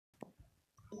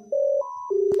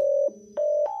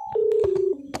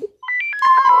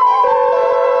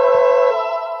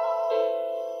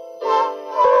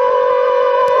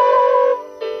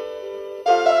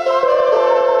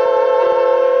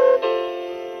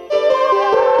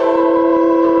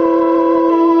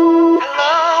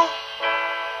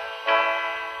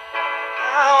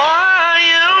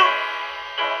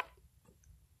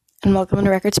welcome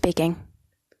to Record Speaking.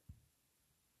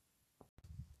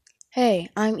 Hey,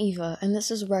 I'm Eva, and this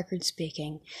is Record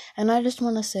Speaking, and I just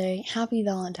want to say Happy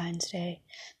Valentine's Day.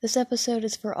 This episode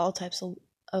is for all types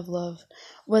of love,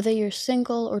 whether you're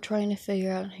single or trying to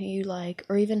figure out who you like,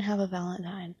 or even have a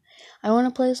Valentine. I want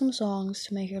to play some songs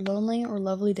to make your lonely or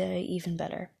lovely day even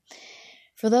better.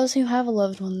 For those who have a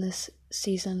loved one this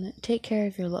season, take care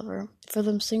of your lover. For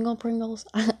them single Pringles,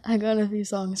 I got a few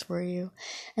songs for you.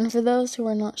 And for those who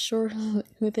are not sure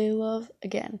who they love,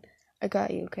 again, I got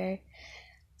you, okay?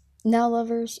 Now,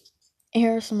 lovers,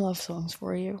 here are some love songs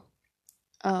for you.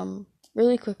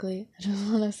 Really quickly, I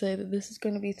just want to say that this is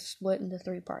going to be split into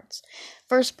 3 parts.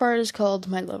 First part is called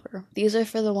My Lover. These are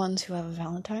for the ones who have a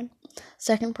Valentine.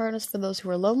 Second part is for those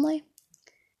who are lonely,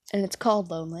 and it's called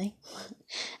Lonely.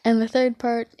 And the third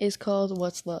part is called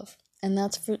What's Love, and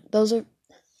that's for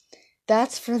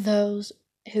those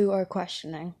who are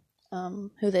questioning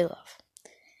who they love.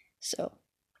 So,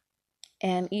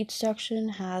 and each section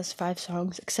has 5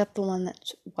 songs, except the one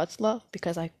that's What's Love,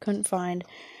 because I couldn't find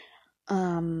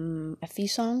a few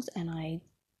songs, and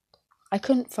I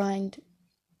couldn't find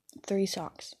 3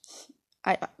 songs.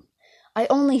 I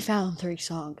only found 3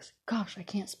 songs. Gosh, I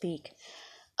can't speak.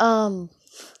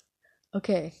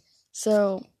 Okay,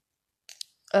 so,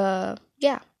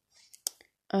 yeah.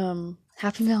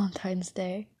 Happy Valentine's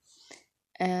Day,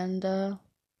 and,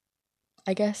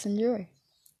 I guess enjoy.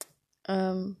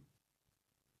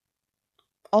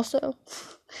 Also,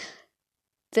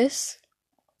 this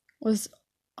was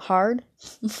hard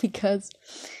because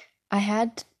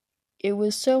it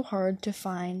was so hard to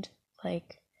find, it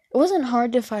wasn't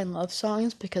hard to find love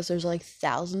songs because there's,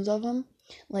 thousands of them.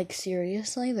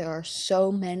 Seriously, there are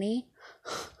so many.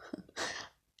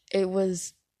 It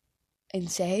was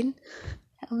insane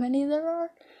how many there are.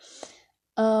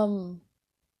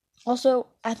 Also,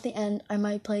 at the end, I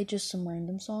might play just some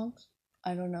random songs.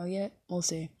 I don't know yet. We'll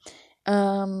see.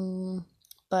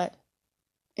 But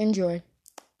enjoy.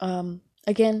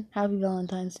 Again, happy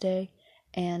Valentine's Day,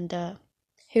 and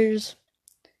here's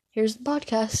the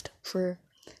podcast for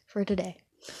today.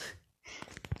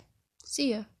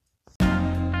 See ya.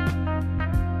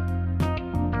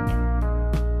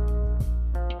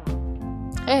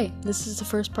 Hey, this is the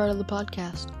first part of the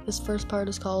podcast. This first part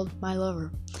is called My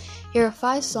Lover. Here are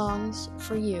 5 songs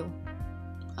for you.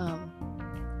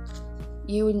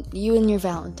 You and your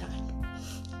Valentine.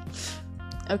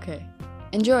 Okay,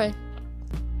 enjoy.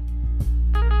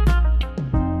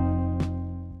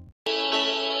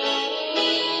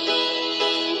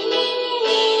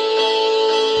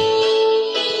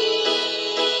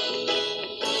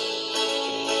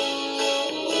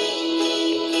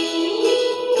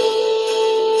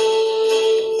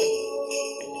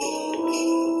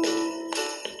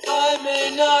 I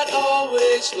may not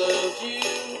always love you,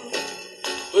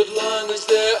 but long as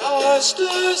there are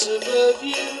stars above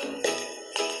you,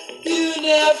 you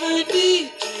never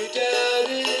need to doubt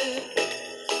it.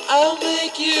 I'll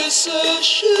make you so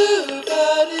sure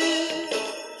about it.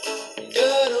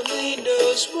 God only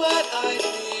knows what I'd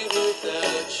be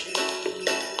without you.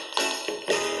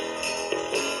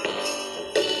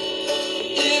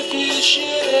 If you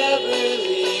should ever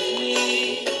leave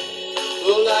me,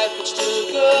 well, life would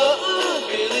still go on,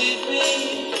 believe me.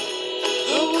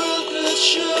 The world could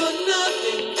show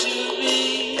nothing to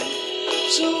me,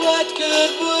 so what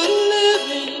good would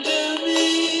living do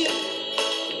me?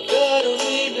 God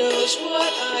only knows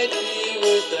what I'd be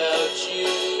without you.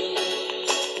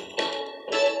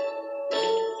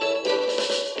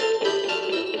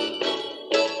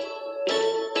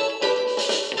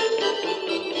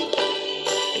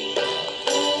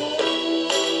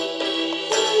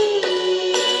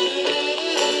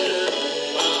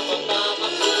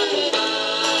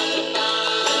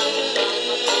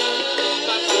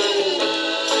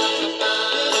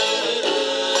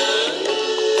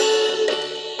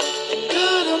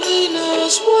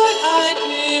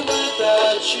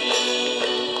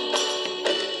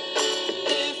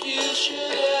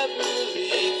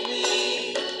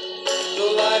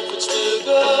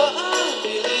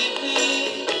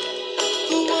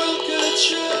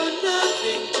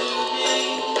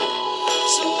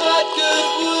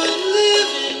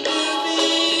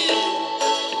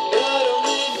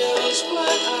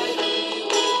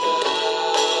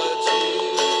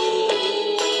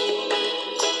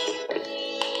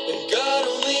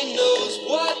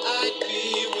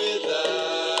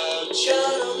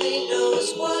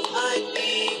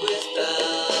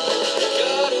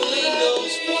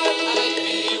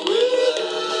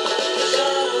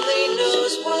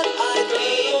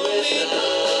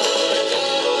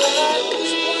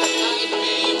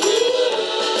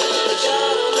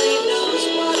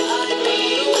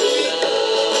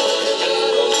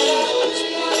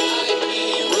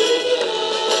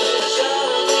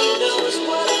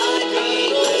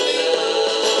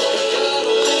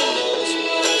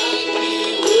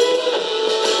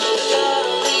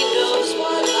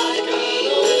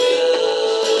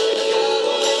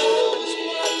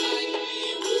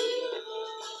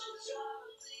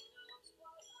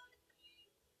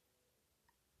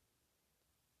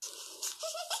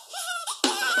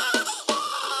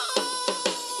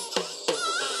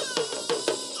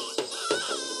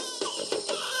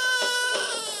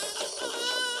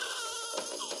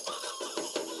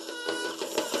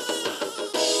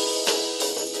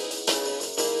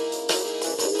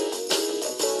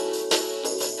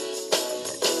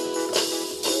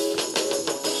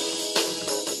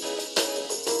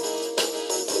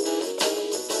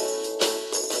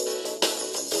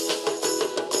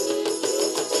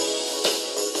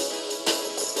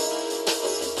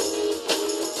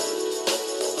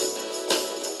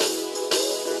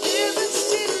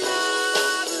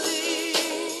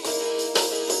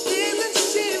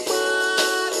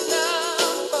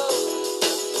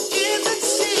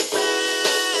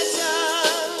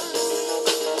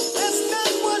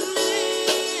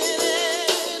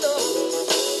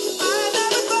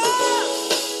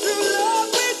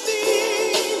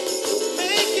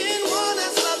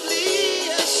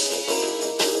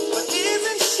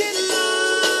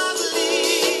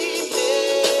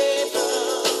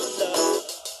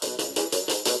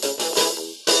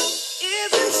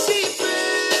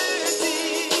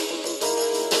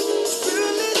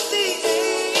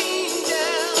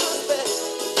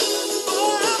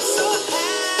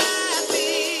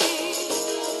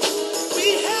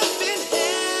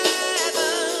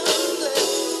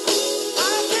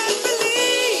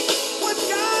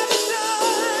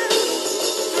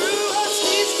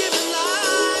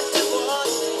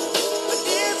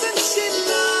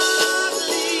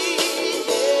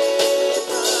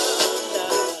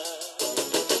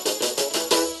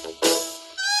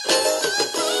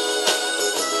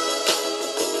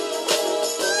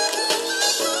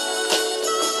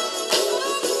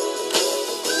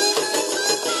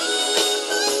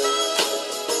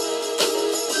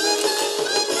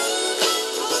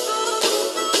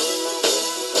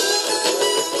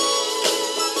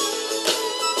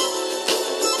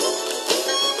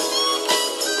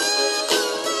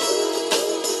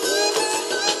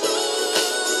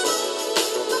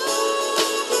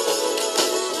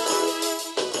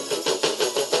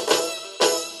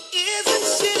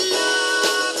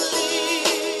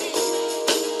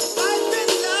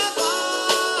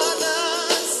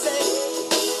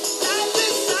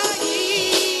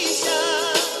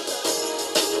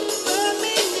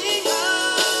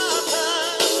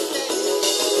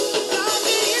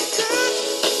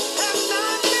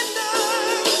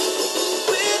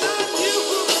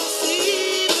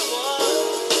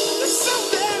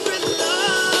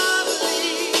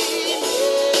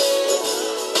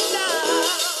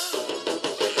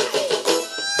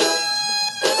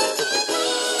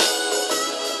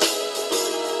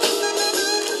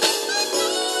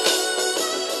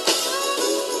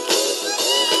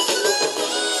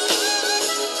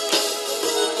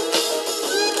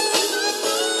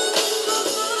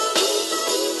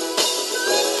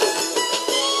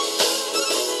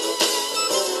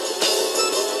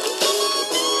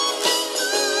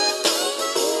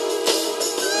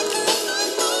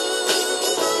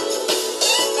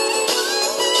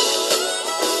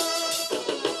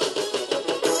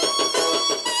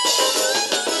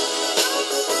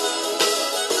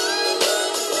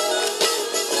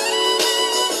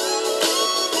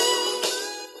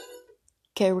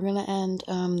 Okay, we're gonna end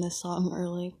this song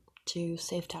early to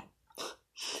save time.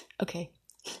 Okay.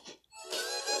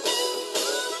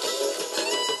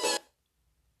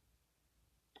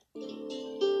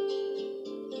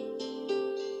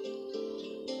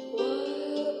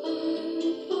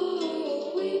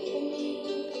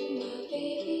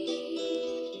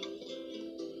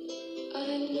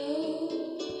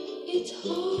 It's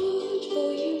hard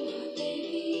for you, my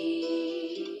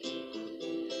baby,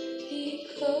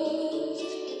 because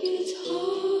it's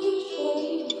hard for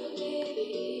you, my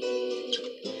baby,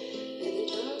 and the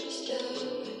darkest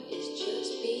hour is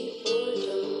just before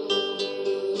dawn.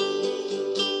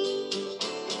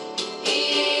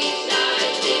 Each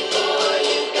night before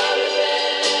you go to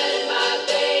bed, my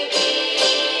baby,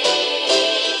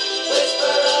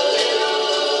 whisper a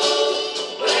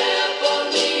little prayer for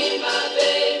me, my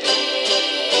baby.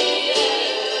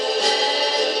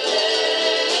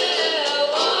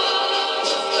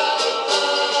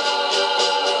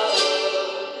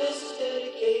 This is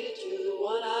dedicated to the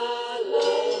one I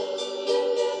love.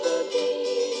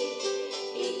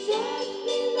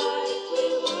 Exactly like we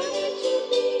wanted to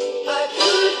be. I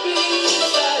could be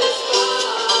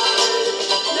satisfied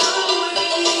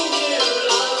knowing you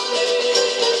love me.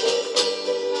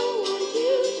 I want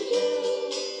you to do,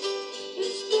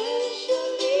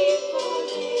 especially for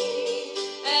me.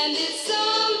 And it's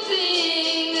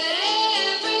something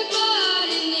that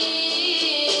everybody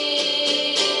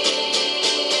needs.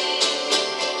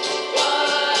 While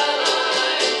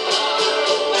I'm far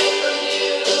away from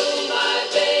you, my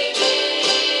baby,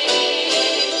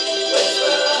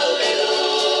 whisper a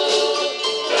little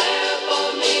prayer for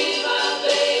me, my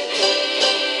baby.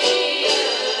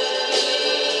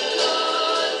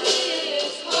 'Cause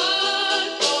it's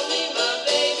hard for me, my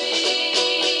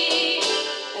baby,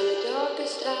 and the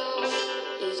darkest hour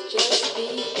is just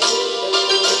before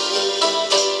dawn.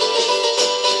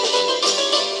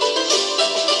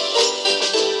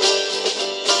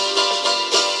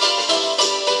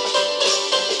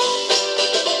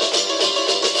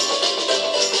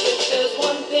 If there's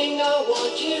one thing I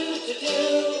want you to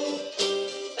do,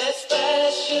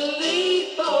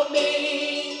 especially for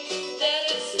me, then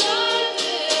it's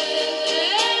something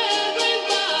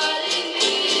everybody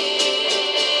needs.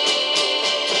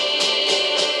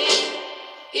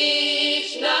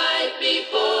 Each night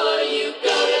before you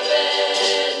go to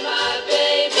bed, my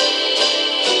baby,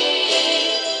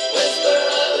 whisper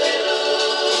a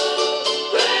little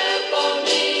prayer for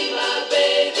me, my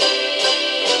baby.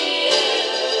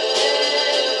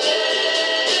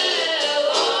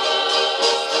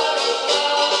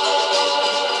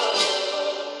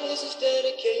 This is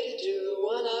dedicated to the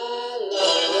one I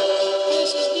love.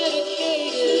 This is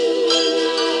dedicated.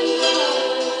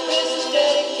 This is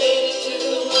dedicated to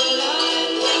the one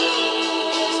I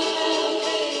love. This is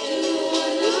dedicated to the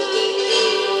one I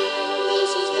love.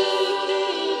 This is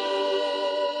dedicated.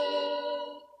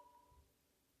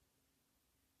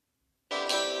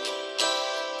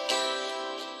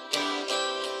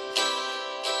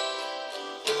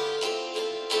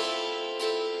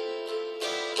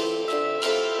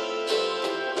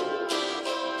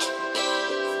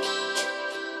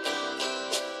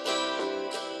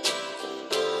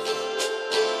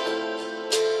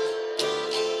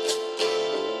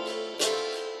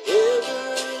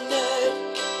 Every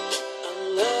night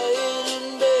I'm lying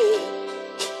in bed,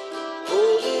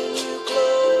 holding you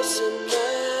close in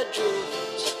my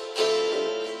dreams,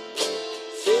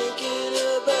 thinking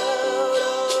about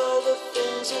all the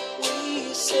things that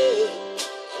we said,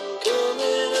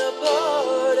 coming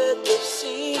apart at the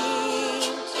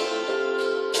seams.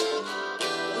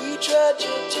 We tried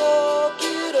to talk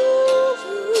it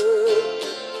over,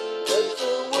 but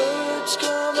the words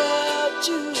come out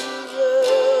too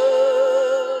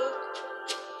rough.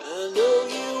 I know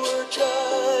you were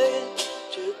trying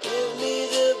to give me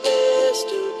the best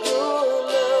of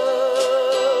your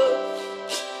love.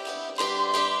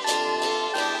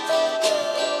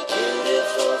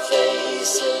 Beautiful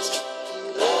faces,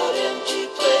 not empty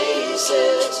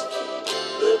places.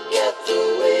 Look at the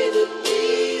way that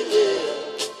we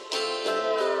live,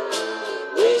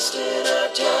 wasting our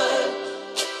time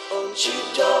on cheap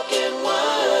talk and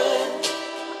wine.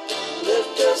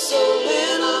 Left us so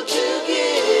little to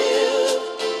give.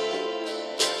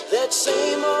 That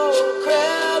same old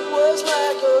crowd was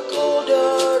like a cold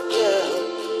dark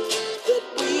cloud that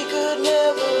we could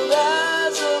never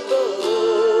rise above.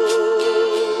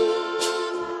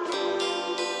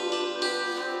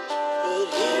 But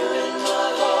here in my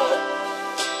heart,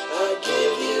 I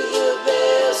give you the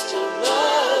best of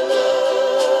my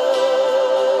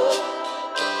love.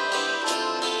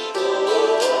 Oh,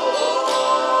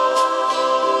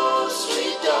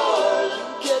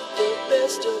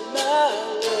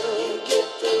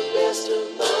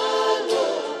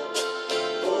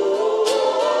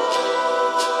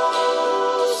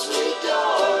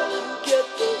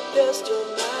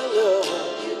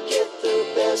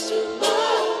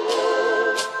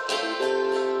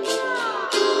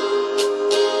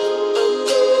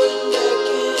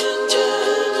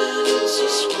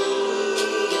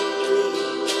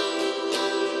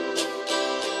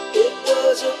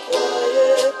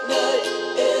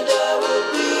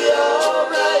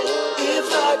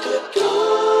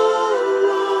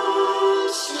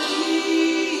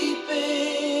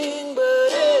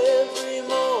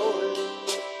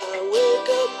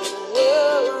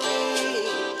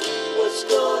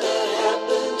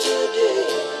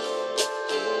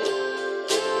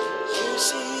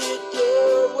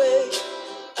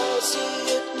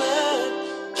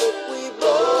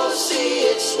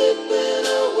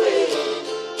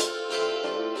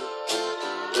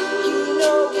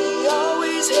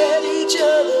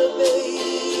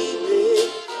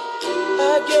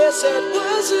 said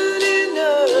wasn't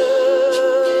enough.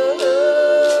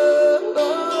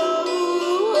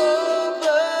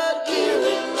 But here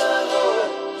in my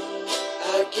heart,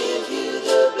 I give you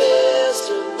the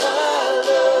best of my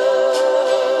love.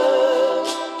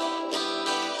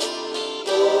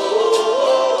 Oh,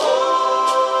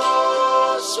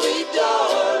 sweet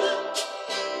darling,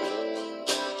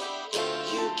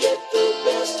 you get the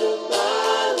best of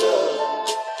my love.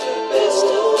 The best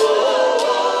of my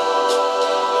love.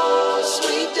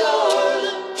 Sweet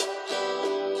darling,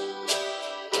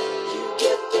 you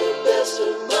get the best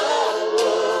of my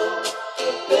love.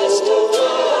 The best of my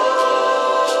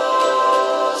love.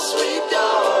 Sweet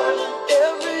darling,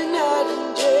 every night and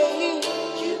day,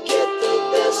 you get the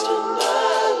best of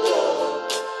my love.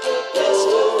 The best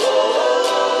of my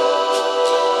love.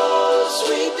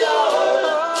 Sweet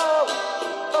darling,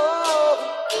 oh,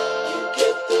 you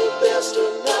get the best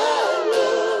of my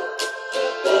love. The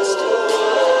best of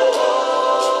my love.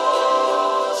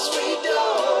 Sweet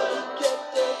darling, get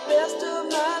the best of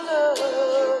my love.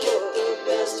 Get the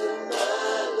best of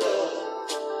my love.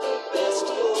 The best of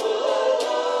my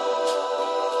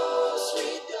love.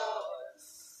 Sweet darling.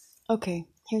 Okay,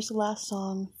 here's the last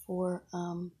song for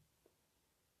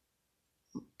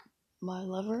my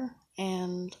lover,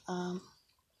 and then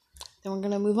we're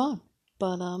gonna move on.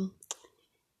 But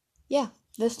yeah,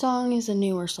 this song is a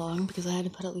newer song because I had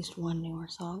to put at least one newer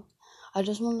song. I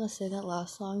just wanted to say that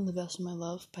last song, "The Best of My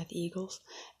Love" by the Eagles,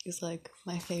 is like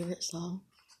my favorite song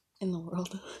in the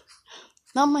world.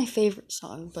 Not my favorite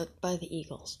song, but by the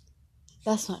Eagles.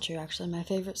 That's not true, actually. My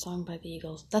favorite song by the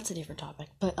Eagles. That's a different topic.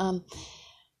 But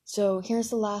so here's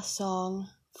the last song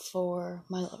for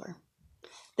my lover.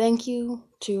 Thank you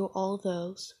to all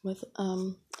those with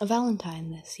a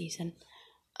Valentine this season.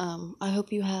 I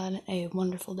hope you had a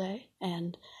wonderful day,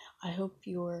 and I hope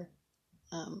you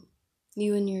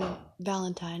and your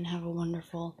Valentine have a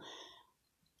wonderful,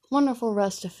 wonderful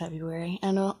rest of February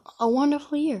and a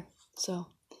wonderful year. So,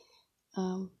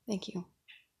 thank you.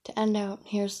 To end out,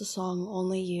 here's the song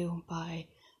 "Only You" by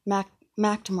Mac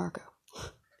DeMarco.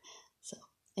 So,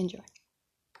 enjoy.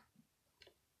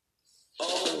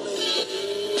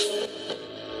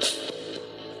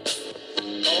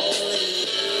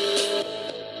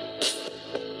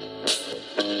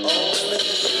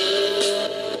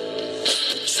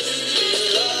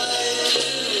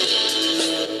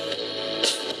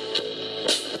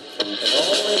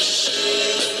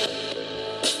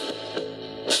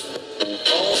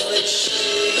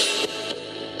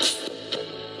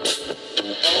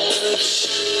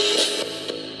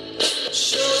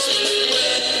 Shows me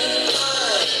where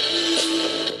I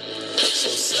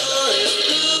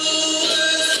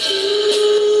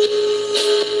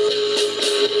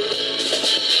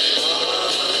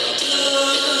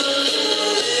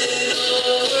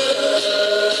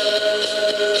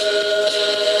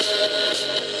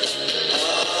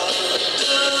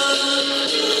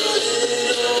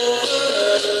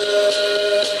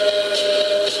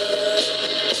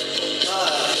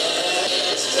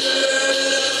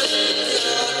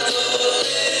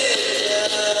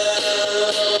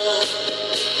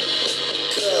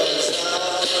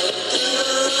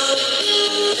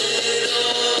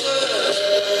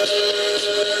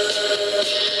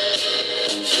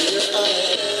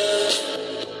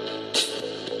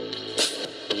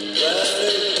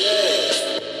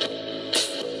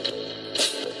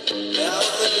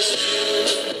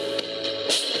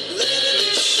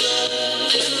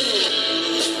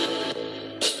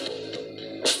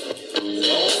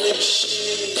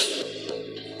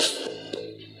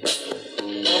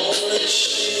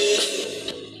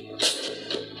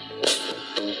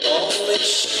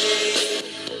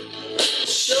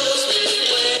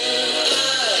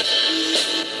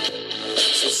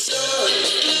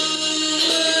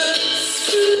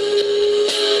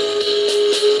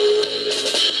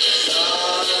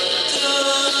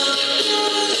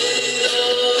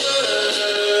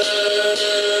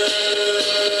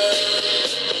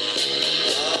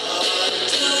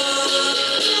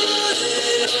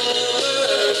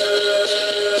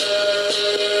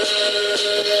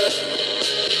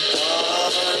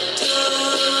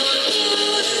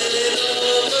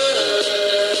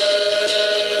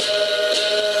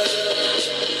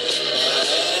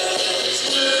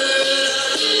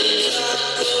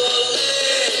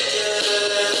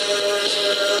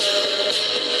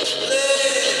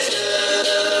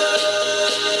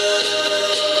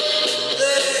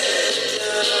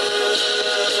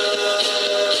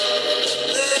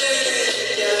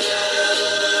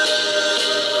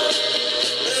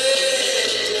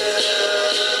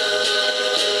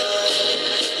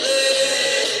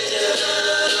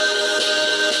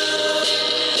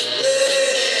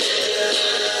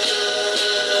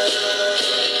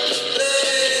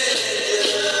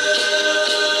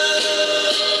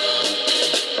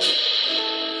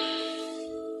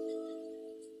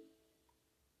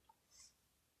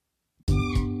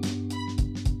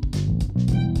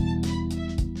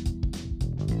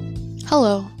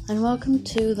Hello, and welcome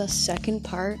to the second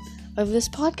part of this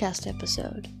podcast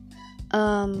episode.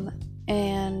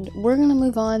 And we're gonna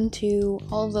move on to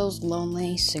all those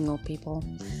lonely single people.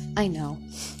 I know.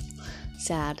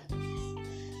 Sad.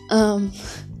 Or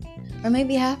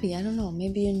maybe happy, I don't know,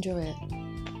 maybe enjoy it.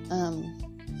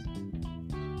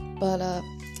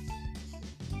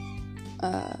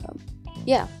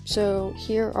 Yeah, so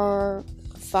here are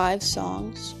 5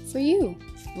 songs for you,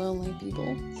 lonely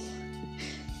people.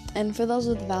 And for those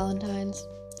with Valentines,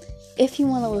 if you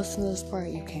want to listen to this part,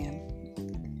 you can.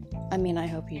 I mean, I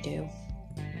hope you do.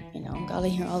 You know, gotta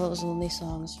hear all those lonely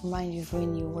songs, remind you of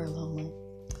when you were lonely.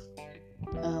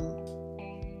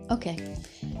 Okay.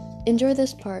 Enjoy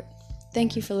this part.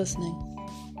 Thank you for listening.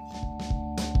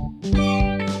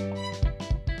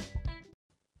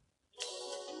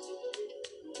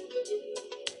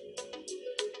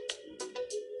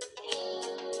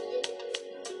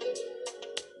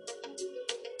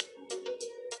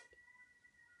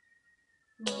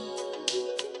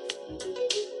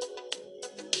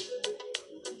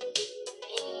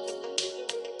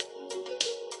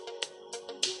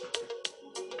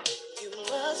 You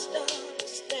must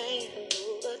understand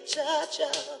the touch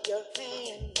of your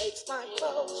hand makes my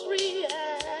pulse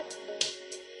react.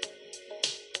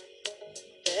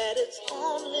 That it's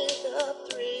only the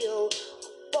thrill of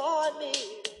boy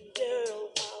meeting girl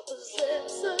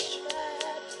opposites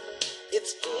attract.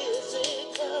 It's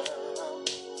physical,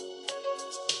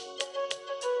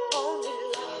 only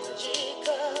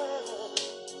logical.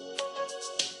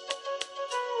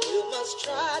 You must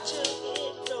try to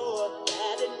ignore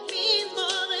that it means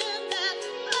more than that.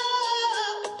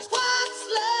 Oh, what's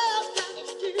love got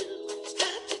to do?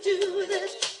 Got to do with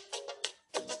it.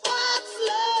 What's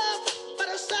love but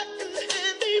a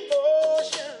second-hand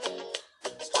emotion?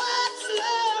 What's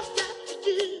love got to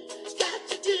do? Got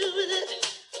to do with it.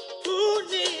 Who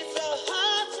needs a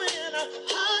heart when a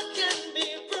heart can be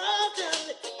broken?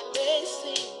 It may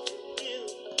seem to you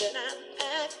that I'm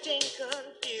acting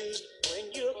confused when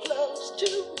you're close to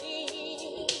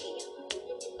me.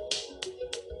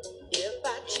 If I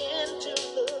tend to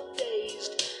look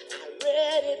dazed, I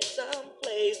read it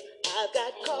someplace. I've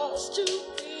got cause to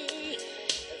be.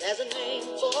 There's a name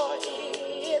for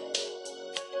it.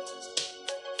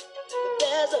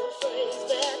 There's a phrase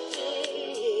that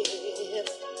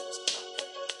fits.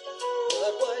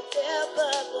 But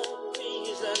whatever the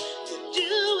reason to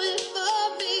do it for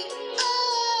me,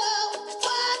 oh,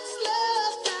 what's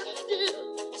love got to do?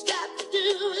 It's got to do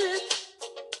with it.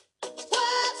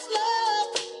 What's love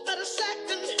but a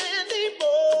second-hand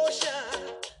emotion?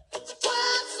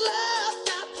 What's love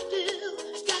got to do?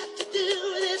 It's got to do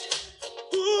with it.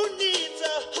 Who needs a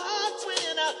heart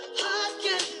when a heart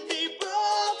can be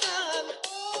broken?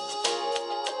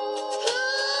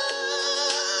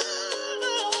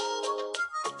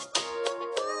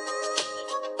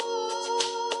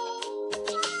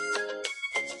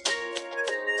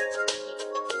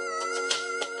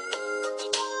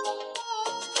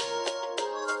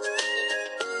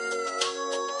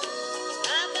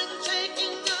 I've been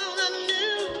taking on a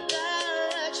new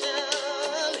direction,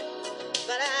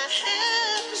 but I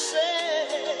have to say,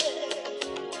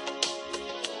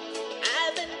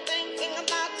 I've been thinking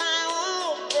about my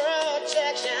own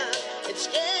protection. It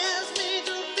scares me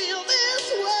to feel this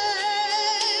way.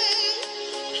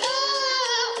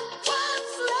 Oh,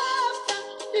 what's love got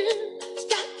to do? It's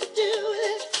got to do with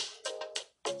it.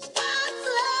 What's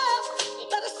love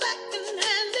but a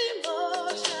second-hand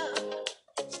emotion?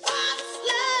 What's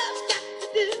love got to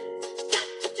do? Got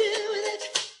to do with it.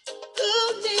 Who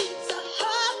needs a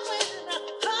heart when a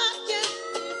heart can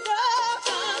be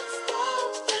broken? What's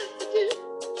love got to do?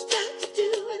 Got to do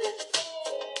with it.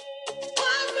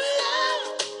 What's love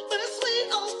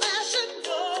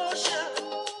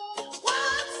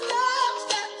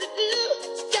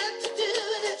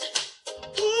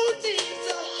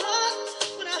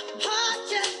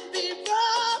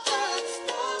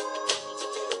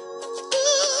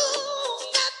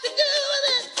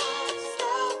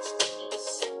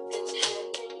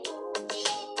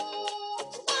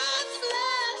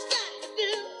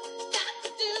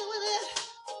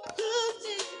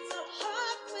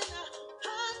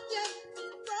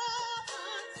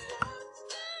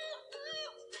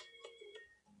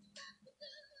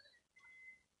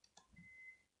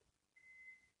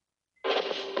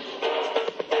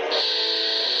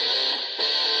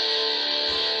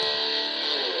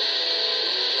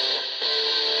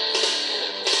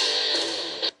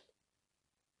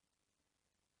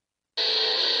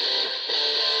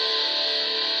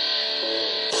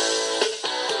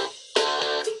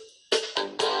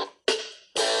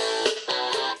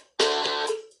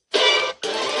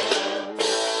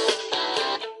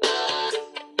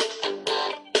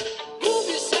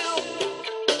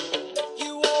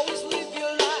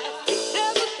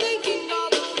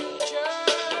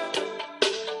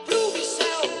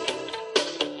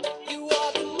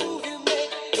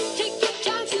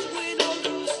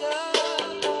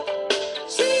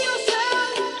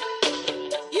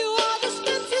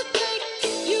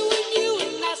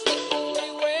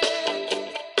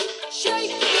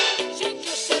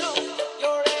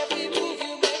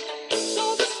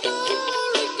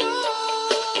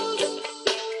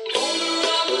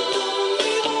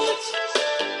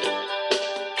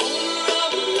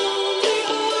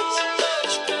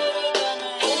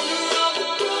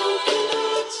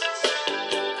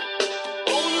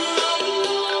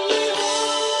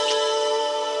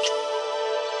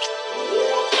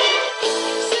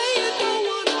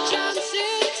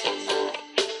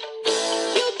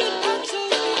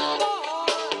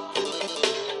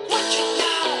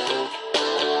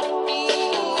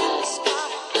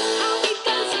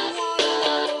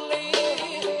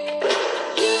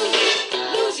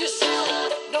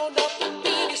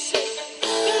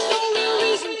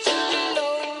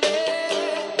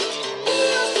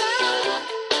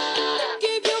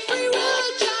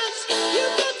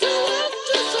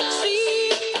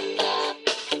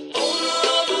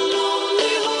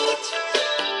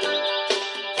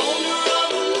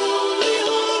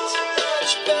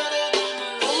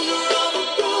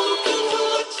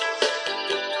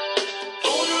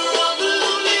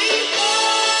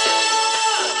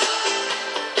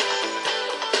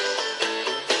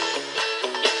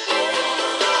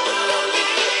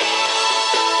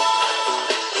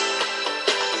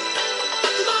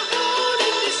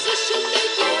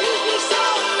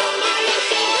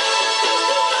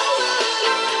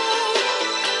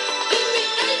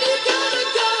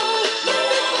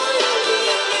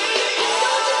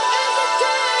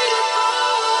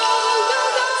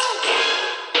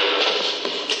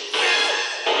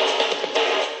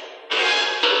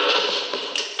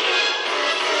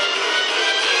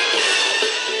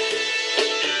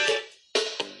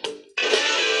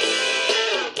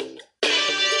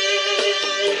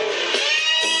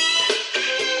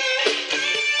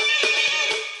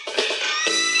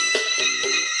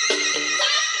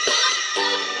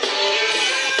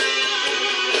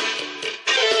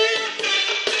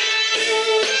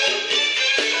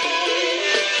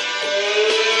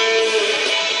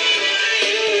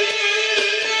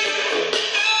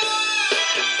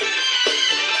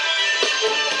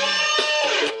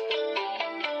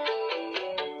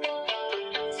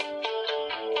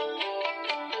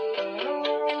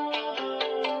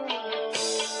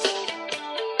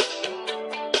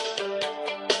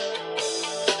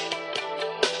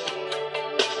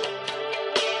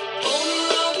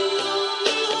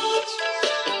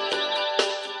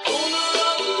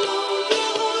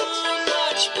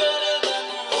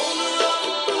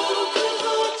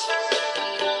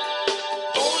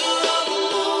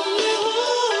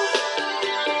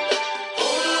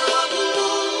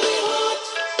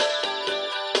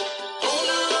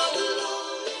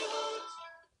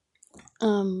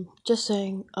just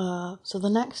saying, so the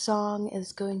next song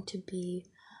is going to be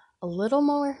a little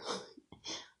more,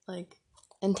 like,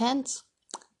 intense.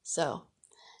 So,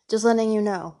 just letting you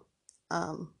know.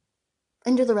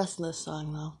 Enjoy the rest of this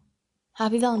song, though.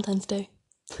 Happy Valentine's Day.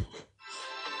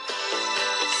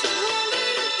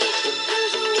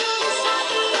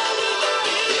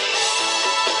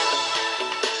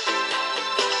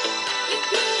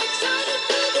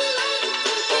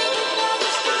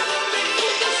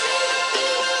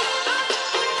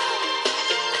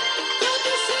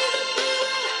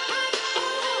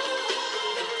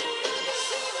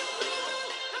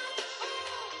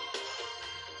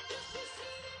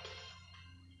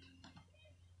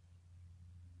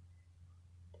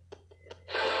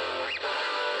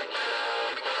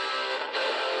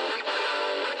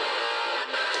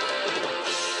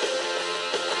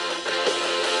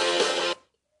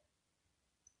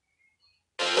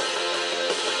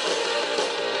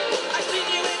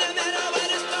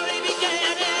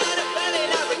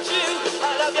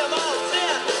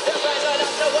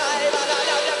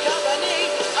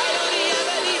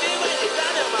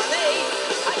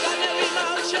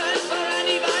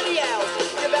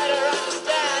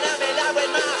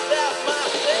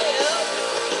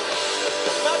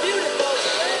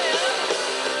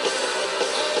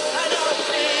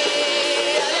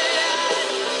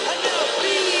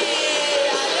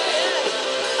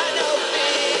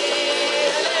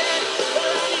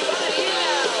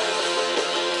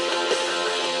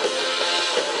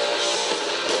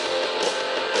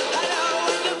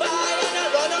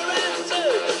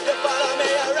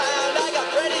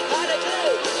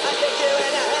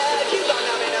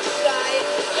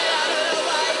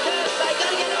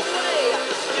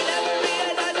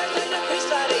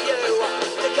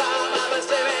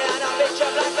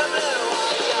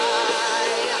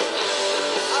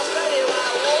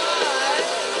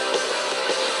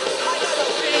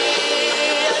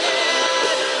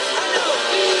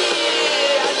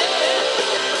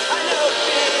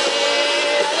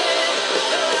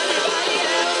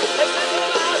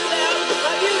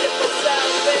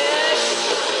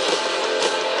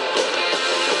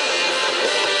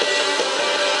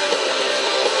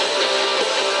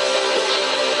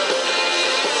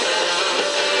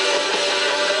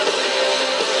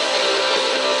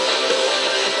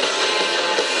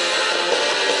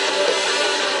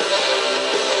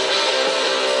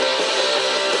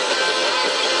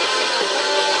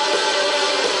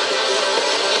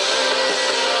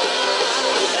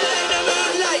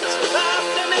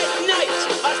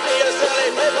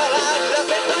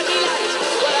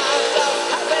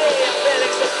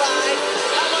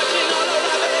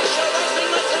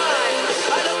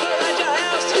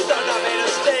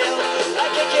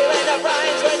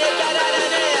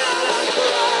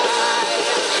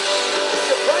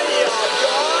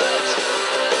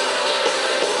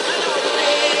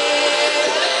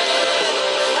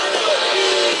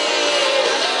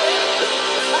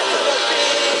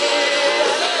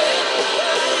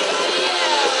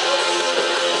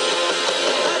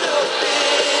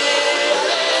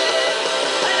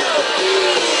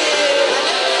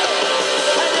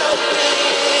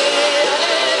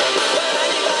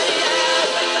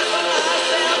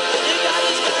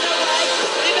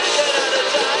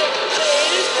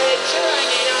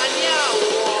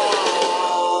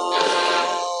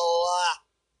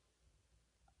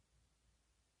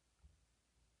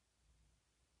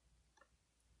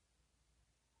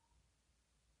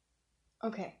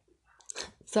 Okay.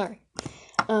 Sorry.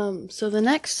 So the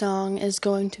next song is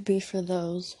going to be for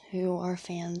those who are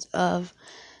fans of,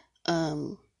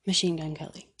 Machine Gun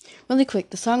Kelly. Really quick,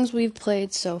 the songs we've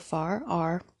played so far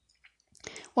are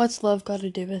What's Love Got to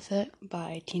Do with It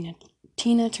by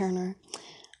Tina Turner,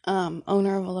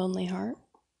 Owner of a Lonely Heart,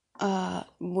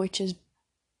 which is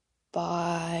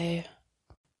by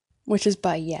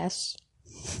Yes,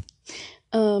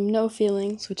 No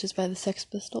Feelings, which is by the Sex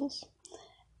Pistols,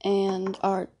 and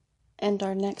our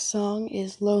next song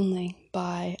is Lonely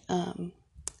by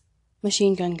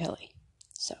Machine Gun Kelly.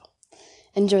 So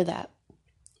enjoy that,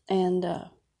 and then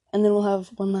we'll have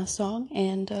one last song,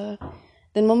 and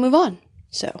then we'll move on.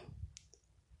 So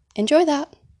enjoy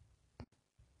that.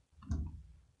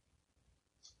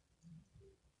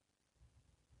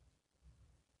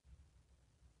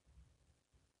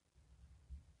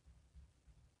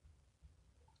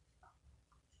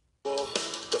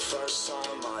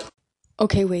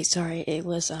 Okay, wait, sorry, it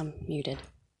was muted.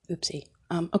 Oopsie.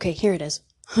 Okay, here it is.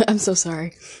 I'm so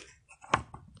sorry.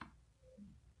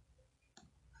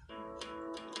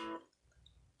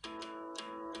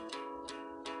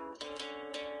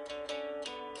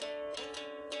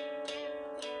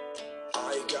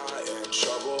 I got an in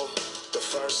trouble. The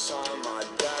first time my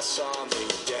dad saw me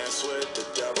dance with the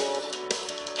devil.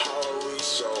 How are we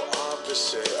so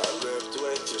opposite? I lived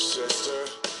with your sister.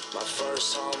 My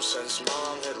first home since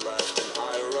mom had left, and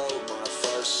I wrote my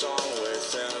first song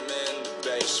with him in the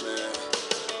basement.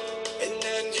 And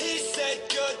then he said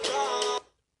goodbye.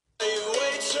 You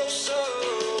wait so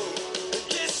soon.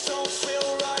 This don't feel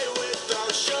right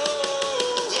without you.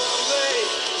 Lonely,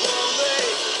 lonely.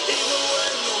 Even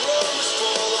when the room is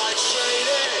full, I trade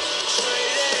it.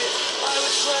 I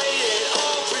would trade it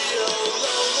all for you.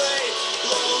 Lonely,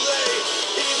 lonely.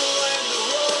 Even when the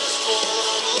room is full,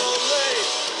 I'm lonely,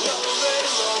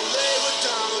 lonely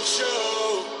without you.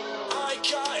 I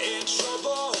got in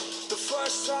trouble the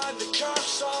first time the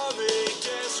cops saw me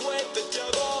dance with the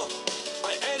devil.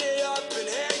 I ended up in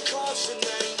handcuffs, and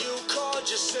then you called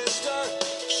your sister.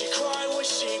 She cried when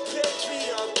she picked me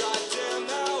up. Goddamn,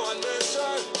 how I miss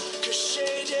her, 'cause she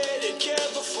didn't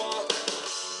give a fuck.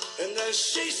 And then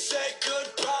she said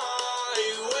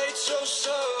goodbye, wait so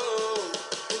soon.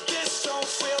 And this don't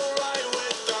feel right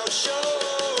without you.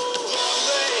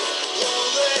 Lonely,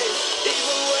 lonely.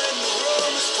 Even when the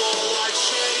room is full, I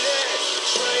trade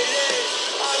it.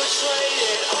 I would trade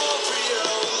it all for you.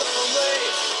 Lonely,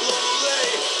 lonely.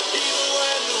 Even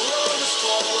when the room is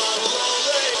full, I'm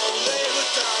lonely, lonely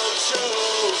without you.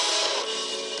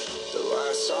 The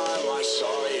last time I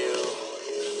saw you,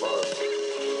 fuck,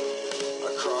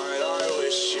 I cried, I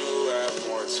wish you had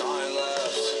more time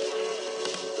left.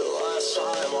 The last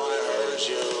time I heard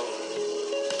you,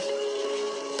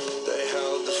 they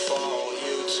held the phone,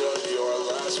 you took your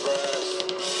last breath.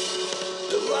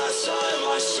 The last time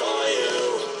I saw you,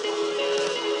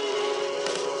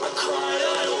 I cried,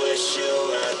 I wish you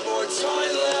had more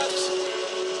time left.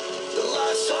 The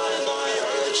last time I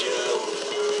heard you,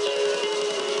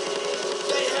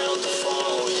 they held the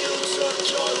phone, you took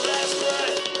your last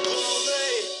breath.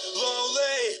 Lonely,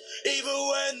 lonely, even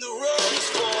when the room is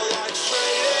full, I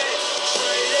trade it.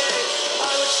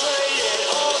 I would trade it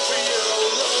all for you.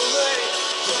 Lonely,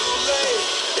 lonely,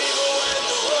 even when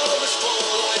the room is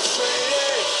full, I trade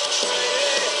it.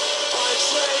 I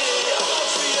trade it all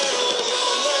for you.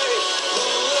 Lonely,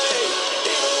 lonely,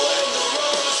 even when the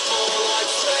room is full, I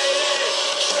trade it.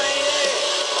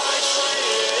 I trade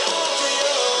it all for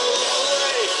you.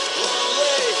 Lonely,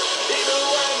 lonely, even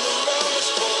when the room is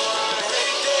full, I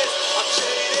hate this, I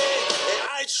hate it, and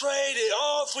I trade it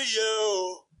all for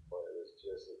you. Well, it was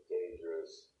just a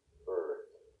dangerous birth.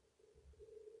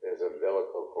 His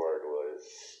umbilical cord was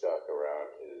stuck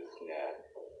around his neck,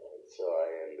 so I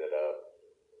ended up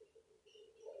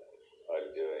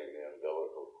undoing the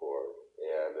umbilical cord,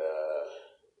 and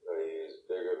he was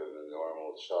bigger than the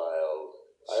normal child.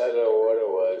 I don't know what it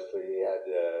was, but he had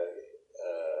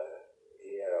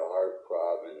a heart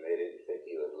problem, and they didn't think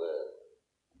he would live.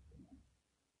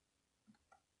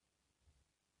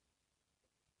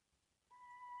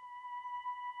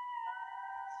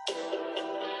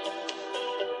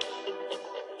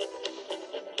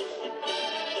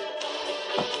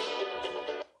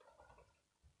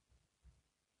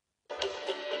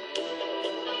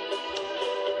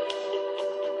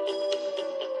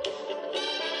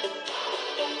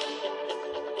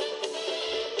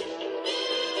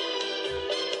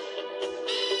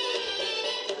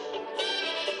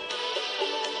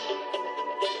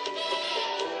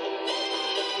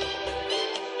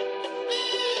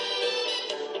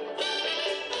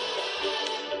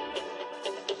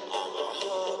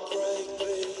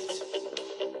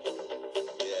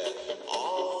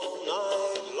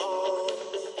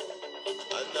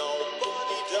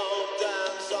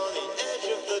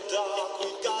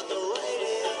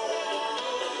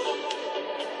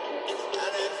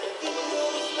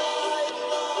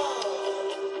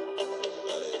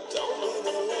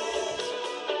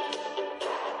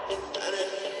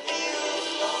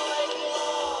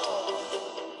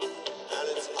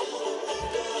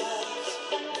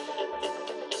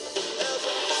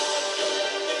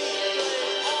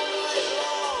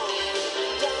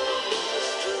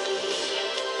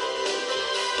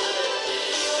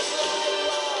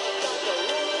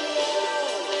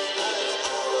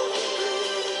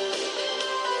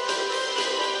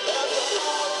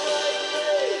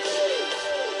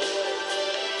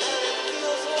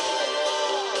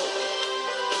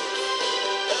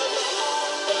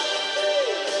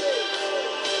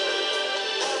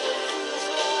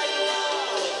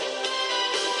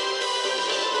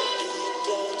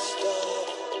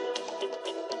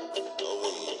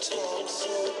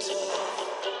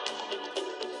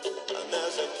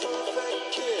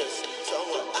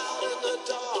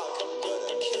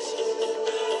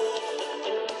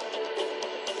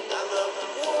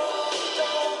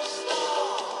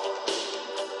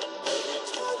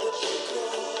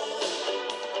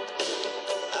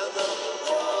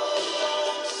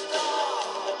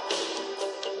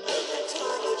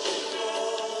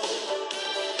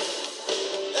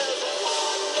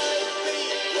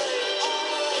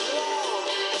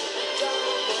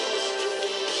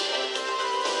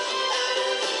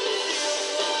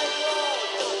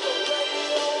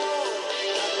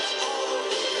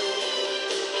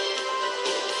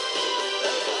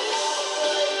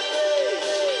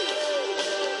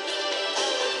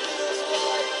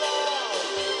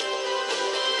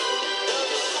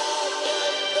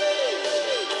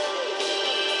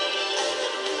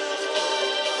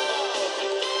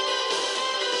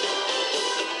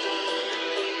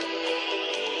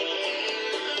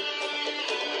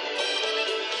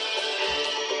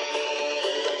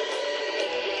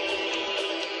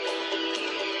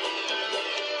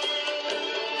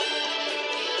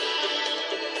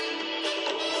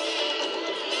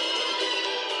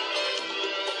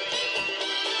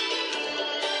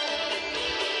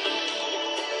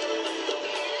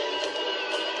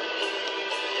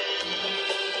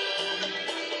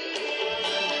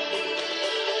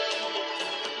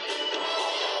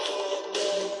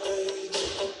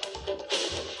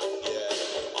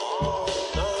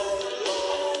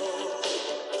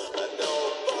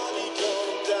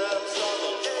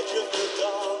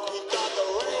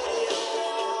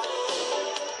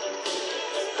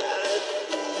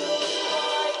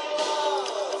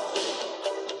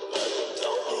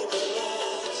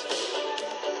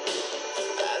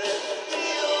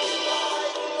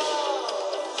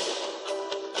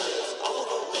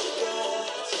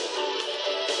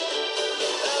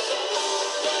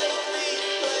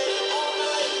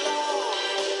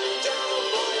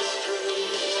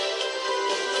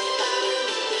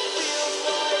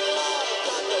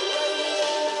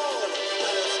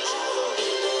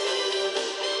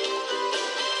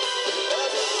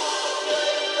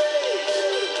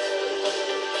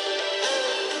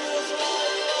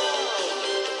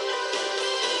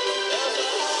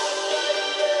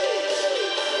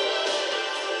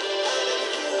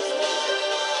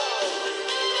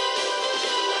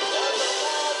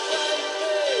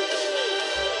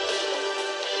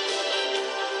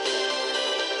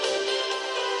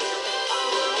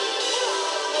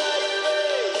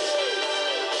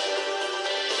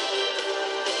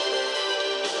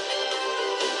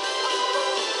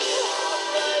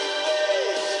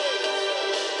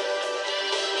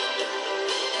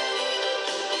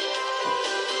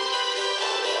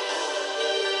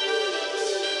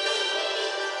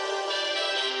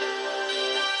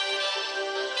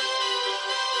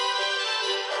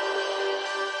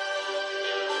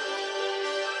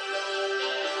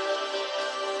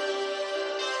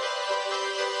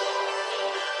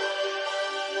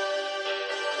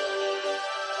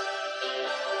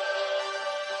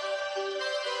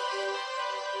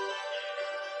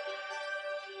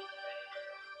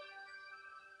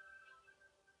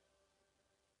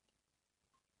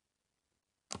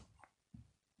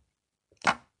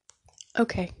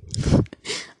 Okay.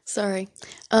 Sorry.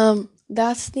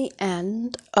 That's the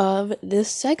end of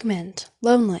this segment.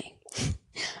 Lonely.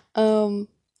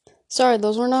 Sorry,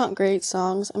 those were not great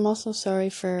songs. I'm also sorry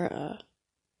for,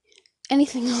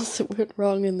 anything else that went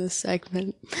wrong in this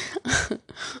segment.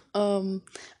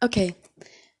 Okay.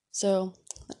 So,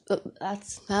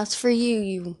 that's for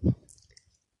you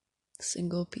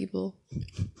single people.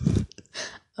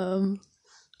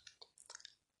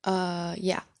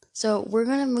 Yeah. So we're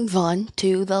gonna move on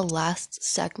to the last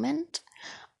segment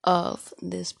of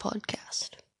this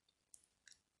podcast.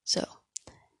 So,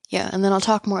 yeah, and then I'll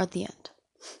talk more at the end.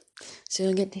 So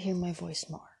you'll get to hear my voice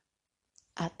more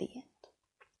at the end.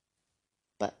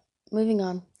 But moving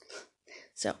on.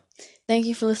 So, thank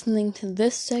you for listening to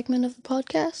this segment of the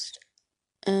podcast.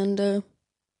 And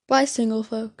bye, single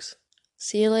folks.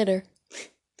 See you later.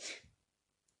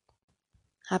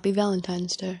 Happy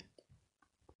Valentine's Day.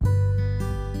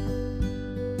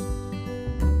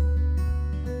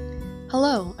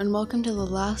 Hello, and welcome to the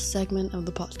last segment of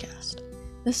the podcast.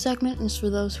 This segment is for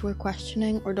those who are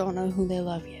questioning or don't know who they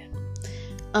love yet.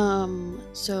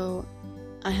 So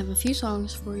I have a few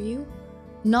songs for you.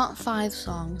 Not 5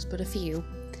 songs, but a few.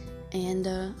 And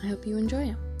I hope you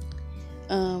enjoy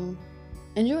them.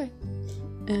 Enjoy.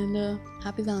 And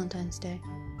happy Valentine's Day.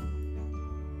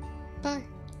 Bye.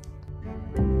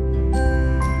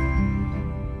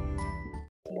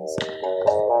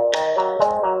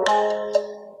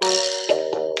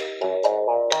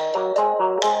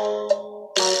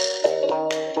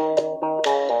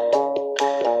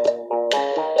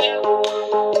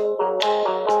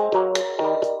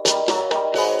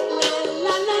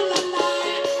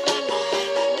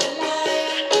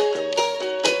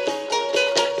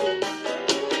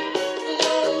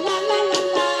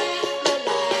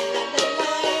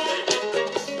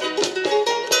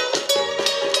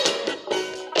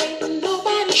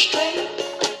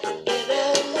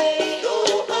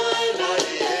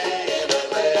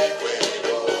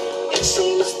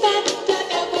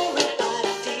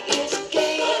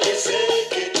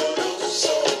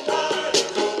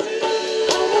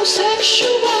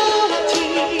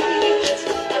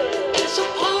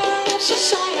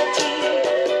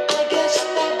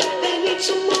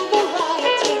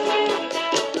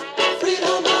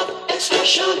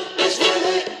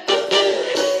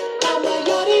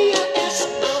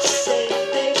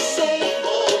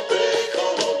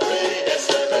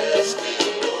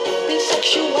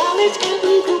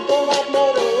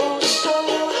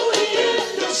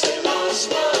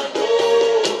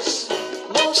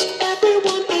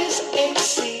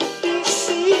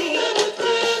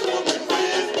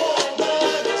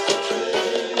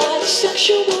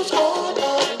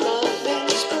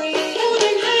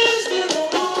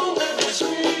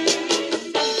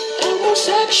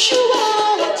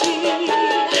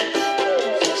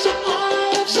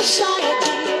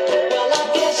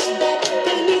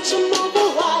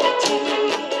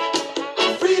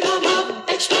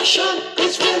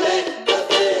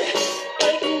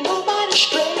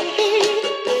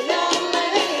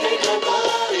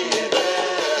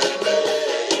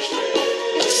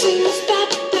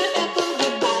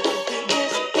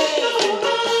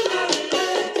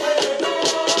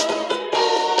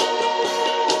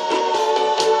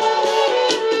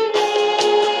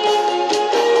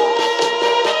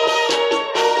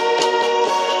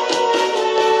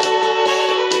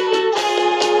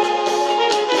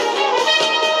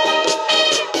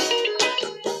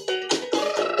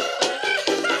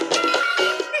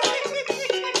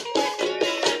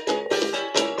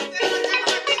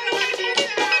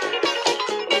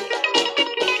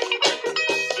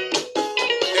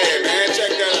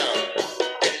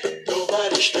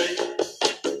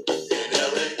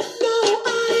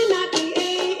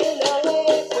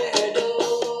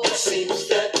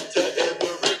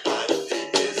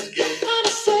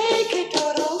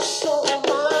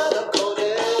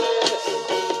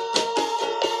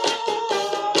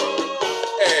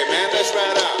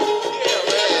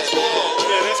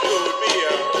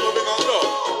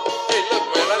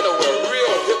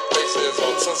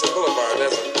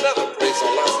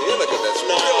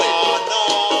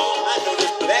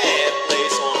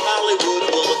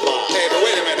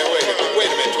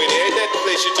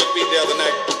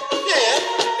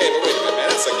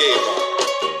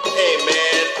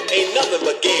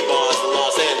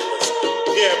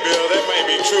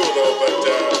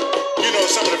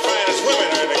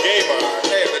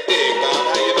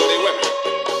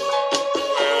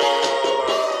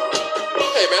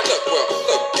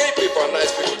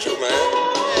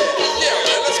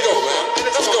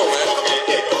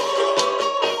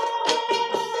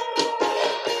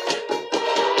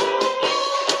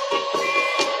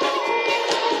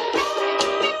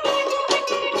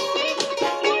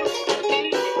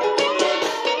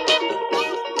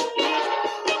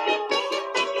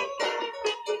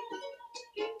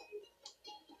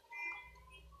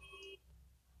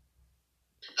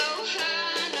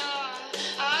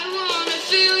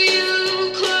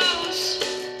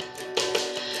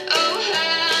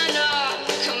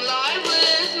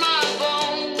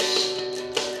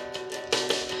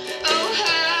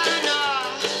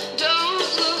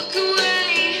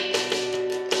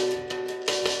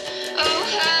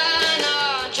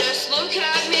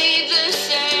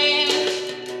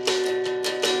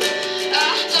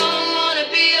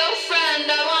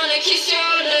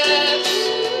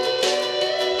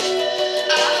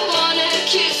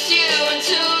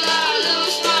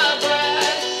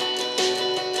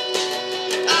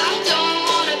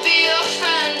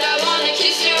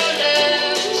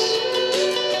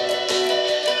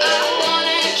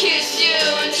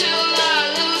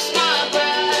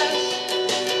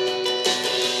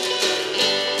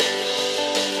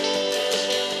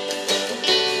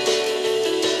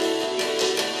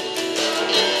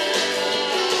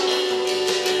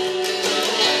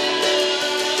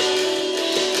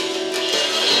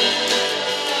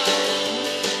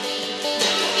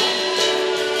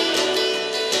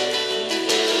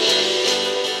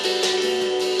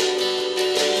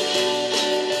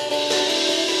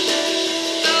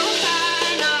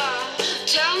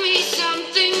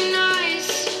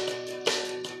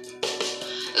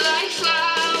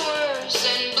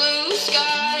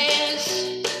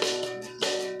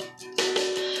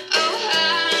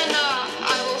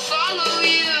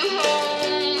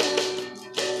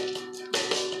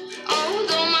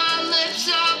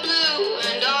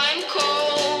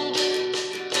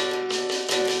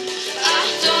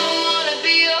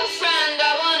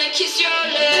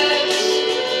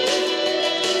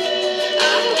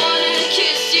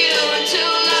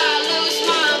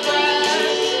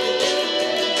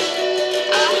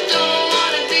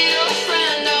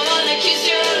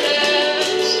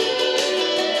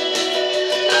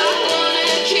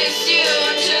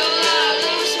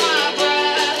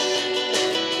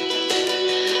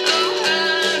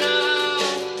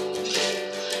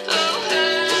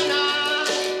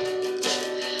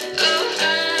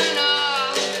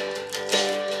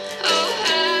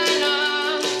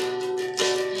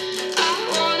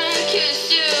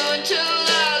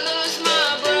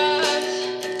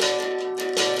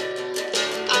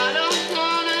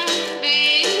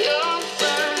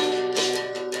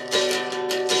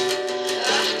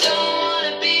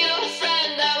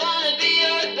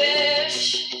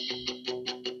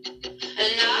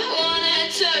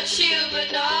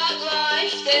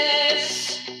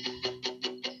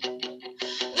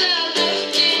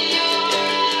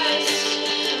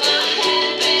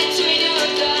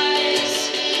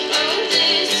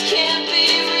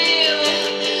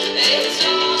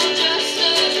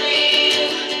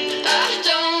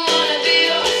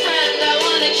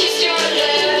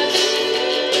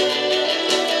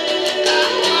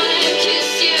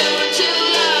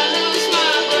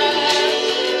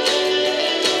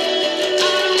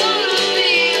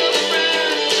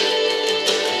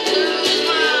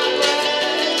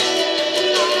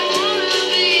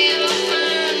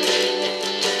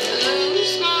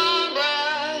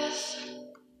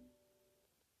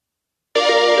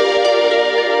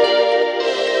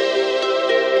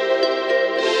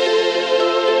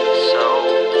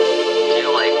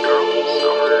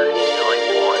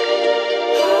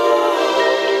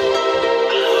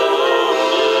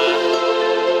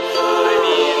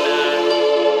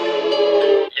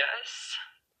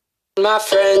 My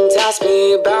friends ask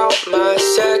me about my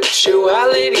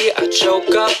sexuality. I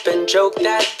choke up and joke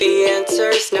that the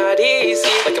answer's not easy.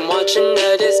 Like I'm watching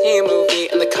a Disney movie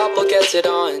and the couple gets it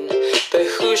on. But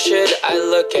who should I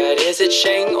look at? Is it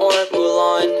Shang or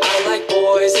Mulan? I like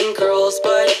boys and girls,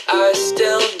 but I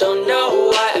still don't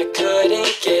know why I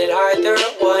couldn't get either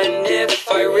one. If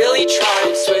I really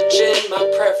tried, switching my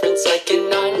preference like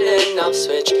an on and off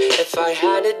switch. If I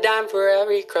had a dime for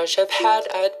every crush I've had,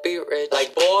 I'd be rich.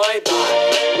 Like boy, bye,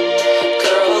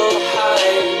 girl, hi,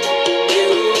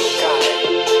 new guy.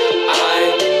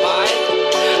 I'm bi,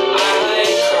 I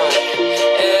cry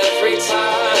every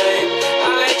time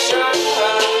I try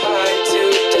to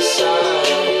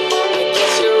decide. I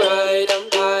guess you're right, I'm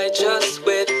bi, just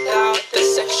without the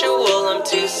sexual. I'm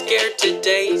too scared to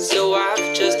date, so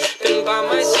I've just been by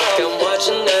myself. I'm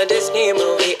watching a Disney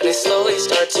movie and I slowly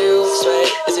start to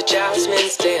sweat as a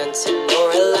Jasmine's dancing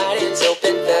or Aladdin's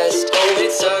open vest. Oh,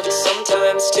 it sucks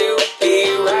sometimes to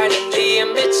be right in the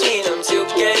in-between. I'm too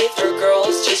gay for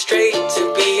girls, too straight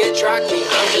to be attract me.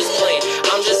 I'm just playing,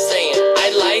 I'm just saying,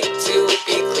 I'd like to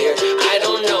be clear. I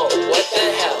don't know what the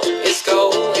hell is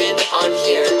going on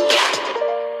here.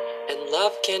 And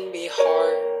love can be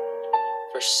hard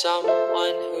for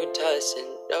someone who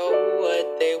doesn't know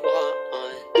what they want.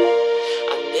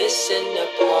 I'm missing a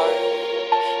part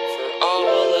for all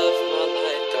of my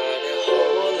life. Got a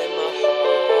hole in my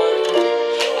heart.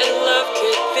 And love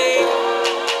could be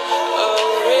a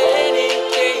winning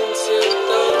game to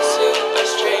those who are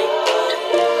straight, but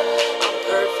I'm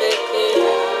perfectly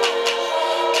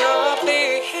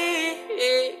complete.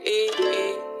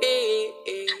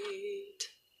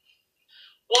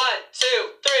 1, 2,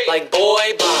 3. Like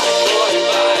boy, bye,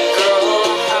 girl,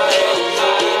 hi,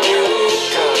 new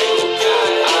guy.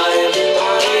 I'm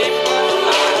bi,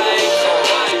 I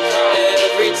cry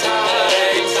every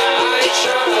time I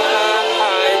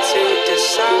try to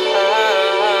decide.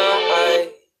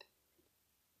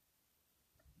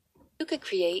 You could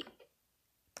create.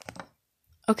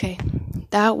 Okay,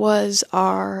 that was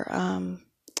our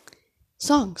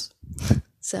songs.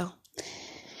 So,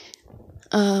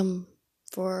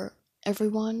 for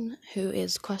everyone who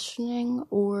is questioning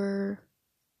or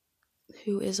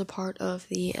who is a part of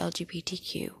the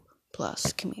LGBTQ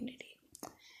plus community.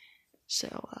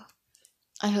 So,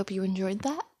 I hope you enjoyed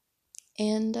that.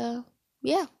 And,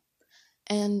 yeah.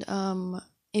 And,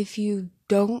 if you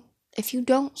don't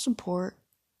support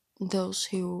those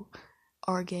who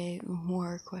are gay and who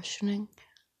are questioning,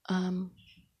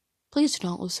 please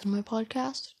don't listen to my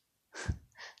podcast.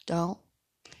 Don't.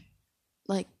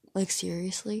 Like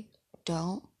seriously,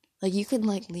 don't. Like, you can,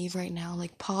 leave right now.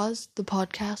 Pause the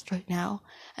podcast right now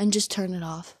and just turn it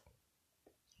off.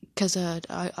 Because,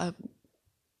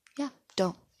 yeah,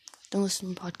 don't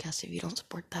listen to podcasts if you don't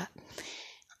support that.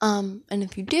 And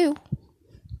if you do,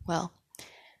 well,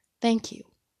 thank you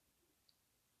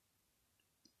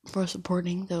for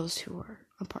supporting those who are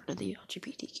a part of the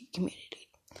LGBTQ community.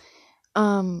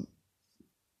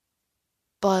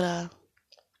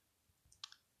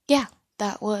 Yeah,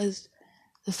 that was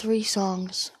the 3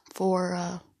 songs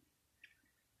for,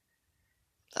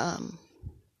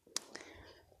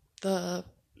 the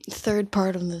third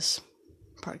part of this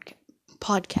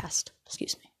podcast,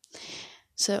 excuse me.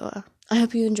 So, I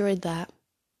hope you enjoyed that.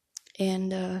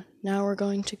 And, now we're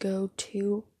going to go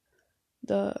to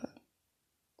the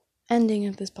ending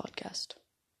of this podcast.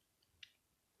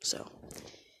 So,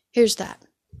 here's that.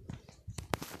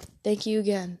 Thank you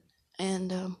again.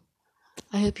 And,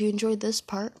 I hope you enjoyed this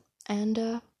part.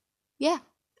 And, yeah.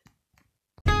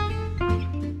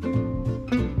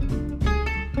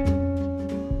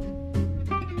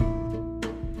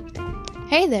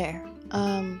 Hey there.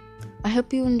 I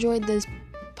hope you enjoyed this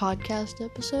podcast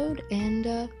episode.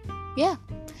 And, yeah.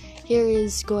 Here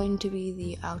is going to be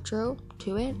the outro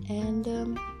to it.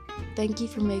 And, thank you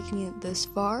for making it this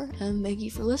far. And thank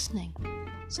you for listening.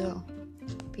 So,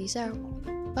 peace out.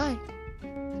 Bye.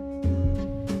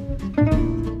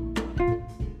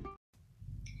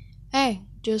 Hey,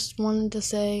 just wanted to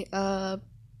say,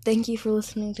 thank you for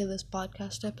listening to this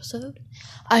podcast episode.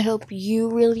 I hope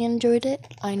you really enjoyed it.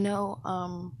 I know,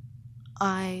 I'm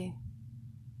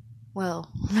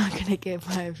not gonna give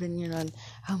my opinion on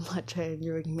how much I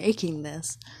enjoyed making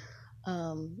this.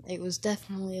 It was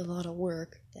definitely a lot of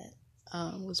work that,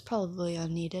 was probably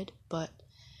unneeded, but,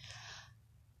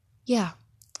 yeah,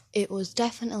 it was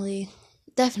definitely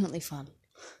fun,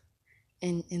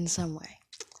 in some way.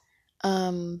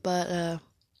 But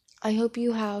I hope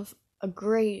you have a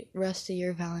great rest of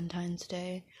your Valentine's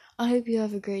Day. I hope you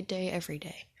have a great day every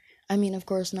day. I mean, of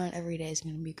course, not every day is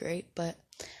going to be great, but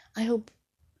I hope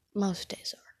most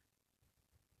days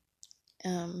are.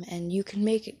 and you can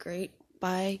make it great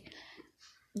by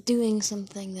doing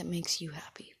something that makes you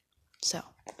happy. So,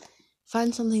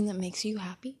 find something that makes you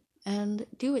happy and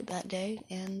do it that day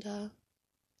and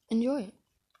enjoy it.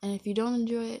 And if you don't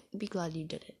enjoy it, be glad you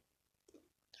did it.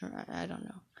 Or I don't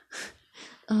know.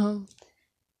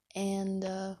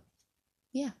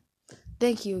 Yeah.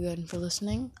 Thank you again for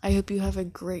listening. I hope you have a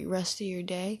great rest of your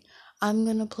day. I'm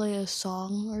gonna play a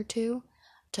song or two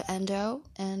to end out,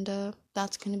 and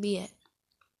that's gonna be it.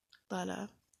 But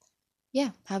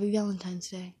yeah, happy Valentine's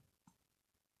Day.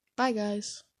 Bye,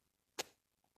 guys.